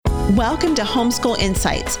Welcome to Homeschool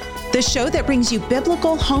Insights, the show that brings you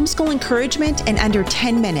biblical homeschool encouragement in under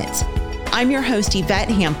 10 minutes. I'm your host, Yvette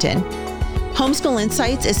Hampton. Homeschool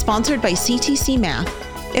Insights is sponsored by CTC Math.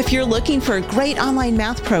 If you're looking for a great online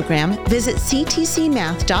math program, visit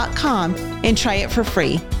ctcmath.com and try it for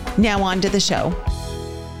free. Now on to the show.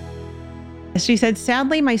 She said,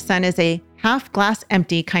 sadly, my son is a half glass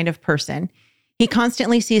empty kind of person. He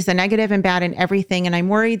constantly sees the negative and bad in everything, and I'm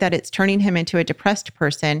worried that it's turning him into a depressed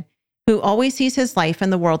person who always sees his life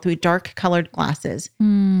and the world through dark-colored glasses.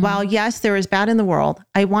 While yes, there is bad in the world,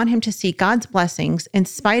 I want him to see God's blessings in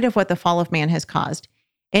spite of what the fall of man has caused.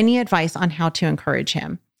 Any advice on how to encourage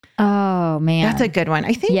him? Oh, man. That's a good one.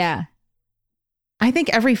 I think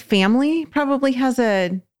every family probably has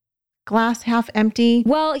a glass half empty.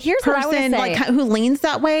 Well, here's what I would say. Like who leans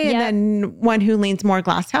that way, and then one who leans more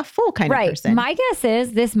glass half full kind of person. My guess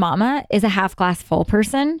is this mama is a half glass full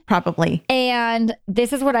person. Probably. And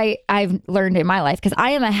this is what I've learned in my life, because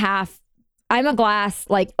I'm a glass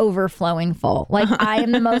like overflowing full. Like I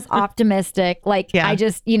am the most optimistic. I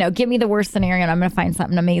just, give me the worst scenario and I'm going to find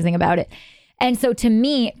something amazing about it. And so to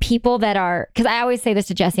me, people that are, because I always say this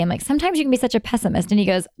to Jesse, I'm like, sometimes you can be such a pessimist. And he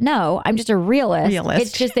goes, no, I'm just a realist.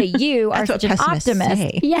 It's just that you are such an optimist.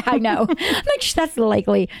 Say. Yeah, I know. I'm like, that's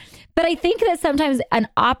likely. But I think that sometimes an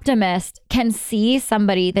optimist can see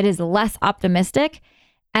somebody that is less optimistic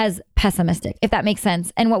as pessimistic, if that makes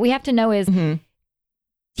sense. And what we have to know is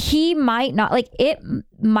he might not, it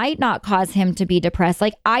might not cause him to be depressed.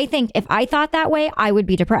 Like, I think if I thought that way, I would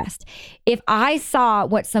be depressed. If I saw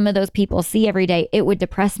what some of those people see every day, it would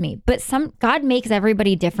depress me. But God makes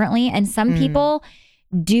everybody differently. And some people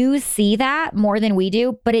do see that more than we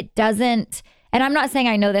do, but it doesn't. And I'm not saying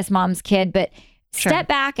I know this mom's kid, but step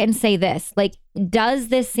back and say this, does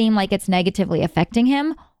this seem like it's negatively affecting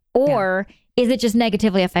him, or is it just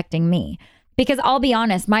negatively affecting me? Because I'll be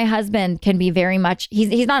honest, my husband can be very much,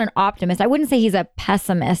 he's not an optimist. I wouldn't say he's a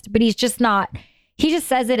pessimist, but he's just not, he just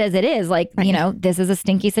says it as it is. This is a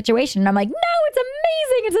stinky situation. And I'm like, no, it's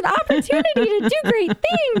amazing. It's an opportunity to do great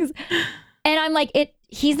things. And I'm like,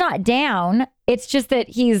 he's not down. It's just that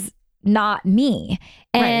he's not me.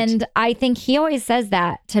 And I think he always says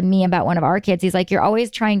that to me about one of our kids. He's like, you're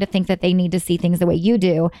always trying to think that they need to see things the way you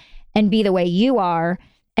do and be the way you are.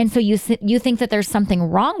 And so you think that there's something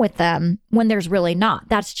wrong with them when there's really not.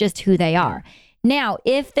 That's just who they are. Now,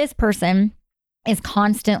 if this person is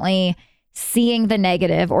constantly seeing the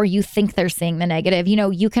negative, or you think they're seeing the negative,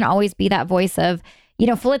 you can always be that voice of,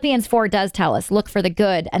 Philippians 4 does tell us, look for the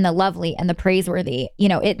good and the lovely and the praiseworthy.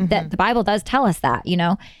 That the Bible does tell us that,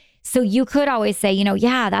 So you could always say,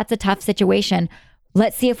 yeah, that's a tough situation.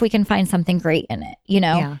 Let's see if we can find something great in it,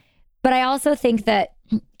 Yeah. But I also think that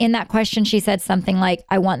in that question, she said something like,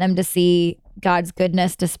 I want them to see God's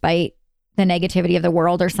goodness despite the negativity of the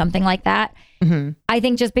world, or something like that. I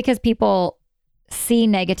think just because people see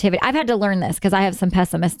negativity, I've had to learn this because I have some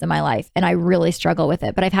pessimists in my life and I really struggle with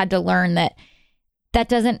it, but I've had to learn that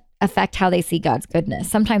doesn't affect how they see God's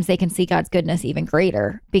goodness. Sometimes they can see God's goodness even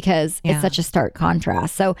greater because it's such a stark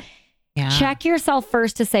contrast. So check yourself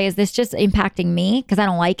first to say, is this just impacting me because I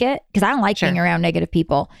don't like it? Because I don't like being around negative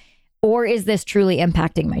people. Or is this truly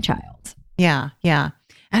impacting my child? Yeah.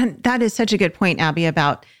 And that is such a good point, Abby,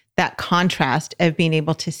 about that contrast of being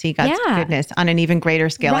able to see God's goodness on an even greater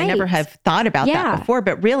scale. I never have thought about that before,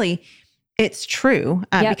 but really it's true.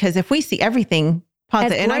 Because if we see everything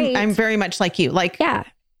positive, and I'm very much like you,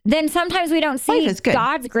 then sometimes we don't see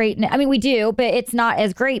God's greatness. I mean, we do, but it's not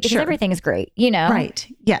as great because everything is great, Right.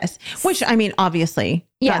 Yes. Which, obviously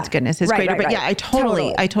God's goodness is greater, but I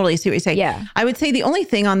totally see what you say. Yeah. I would say the only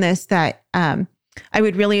thing on this that I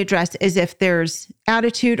would really address is if there's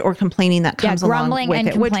attitude or complaining that comes along with and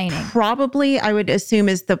it, complaining. Which probably I would assume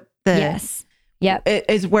is the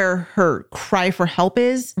is where her cry for help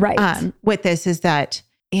is. Right. With this is that,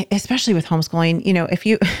 especially with homeschooling, if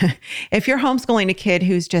you're homeschooling a kid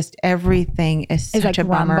who's just everything is such a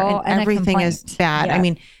bummer and everything is bad.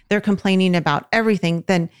 Yeah. They're complaining about everything,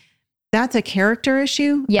 then that's a character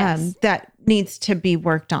issue that needs to be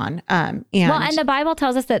worked on. And the Bible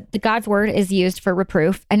tells us that God's word is used for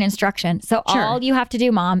reproof and instruction. So all you have to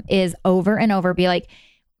do, Mom, is over and over be like,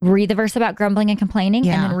 read the verse about grumbling and complaining,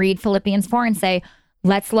 and then read Philippians 4 and say,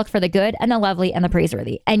 let's look for the good and the lovely and the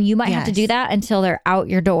praiseworthy. And you might have to do that until they're out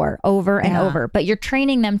your door over and over, but you're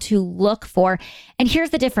training them to look for. And here's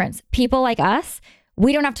the difference. People like us,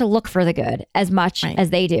 we don't have to look for the good as much as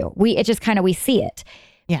they do. We see it.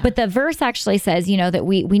 Yeah. But the verse actually says, that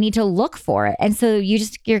we need to look for it. And so you're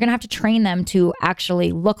going to have to train them to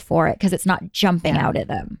actually look for it because it's not jumping out at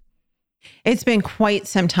them. It's been quite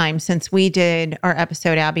some time since we did our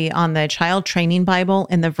episode, Abby, on the child training Bible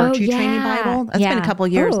and the virtue training Bible. That's been a couple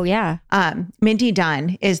of years. Oh, yeah. Mindy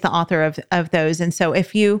Dunn is the author of those. And so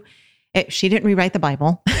she didn't rewrite the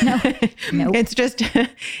Bible. No. Nope. It's just,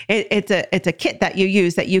 it's a kit that you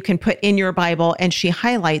use that you can put in your Bible, and she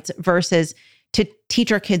highlights verses to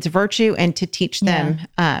teach our kids virtue and to teach them,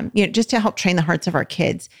 just to help train the hearts of our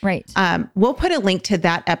kids. Right. We'll put a link to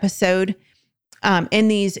that episode in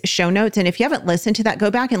these show notes. And if you haven't listened to that, go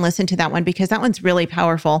back and listen to that one, because that one's really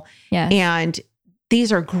powerful. Yeah. And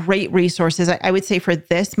these are great resources. I would say for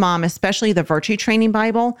this mom, especially the virtue training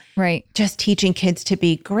Bible, right? Just teaching kids to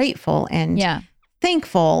be grateful and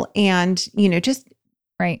thankful, and, just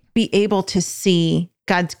be able to see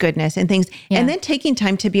God's goodness and things, and then taking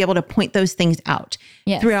time to be able to point those things out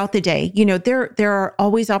throughout the day. There are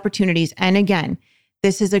always opportunities. And again,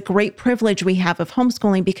 this is a great privilege we have of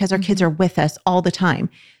homeschooling, because our kids are with us all the time.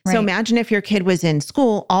 Right. So imagine if your kid was in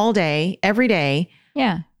school all day, every day,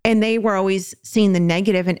 and they were always seeing the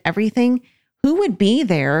negative and everything. Who would be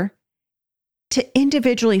there to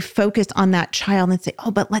individually focus on that child and say, oh,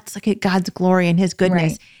 but let's look at God's glory and his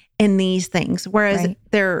goodness in these things. Whereas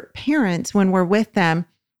their parents, when we're with them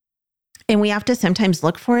and we have to sometimes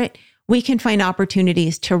look for it, we can find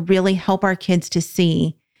opportunities to really help our kids to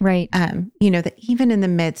see, that even in the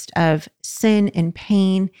midst of sin and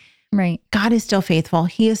pain, God is still faithful.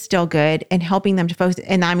 He is still good, and helping them to focus.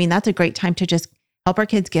 And I mean, that's a great time to just help our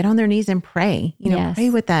kids get on their knees and pray,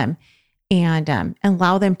 pray with them, and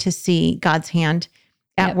allow them to see God's hand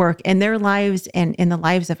at work in their lives and in the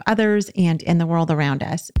lives of others and in the world around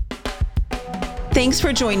us. Thanks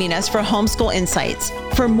for joining us for Homeschool Insights.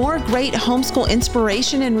 For more great homeschool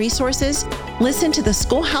inspiration and resources, listen to the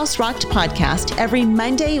Schoolhouse Rocked podcast every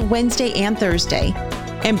Monday, Wednesday, and Thursday.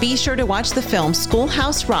 And be sure to watch the film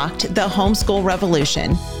Schoolhouse Rocked: The Homeschool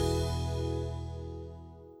Revolution.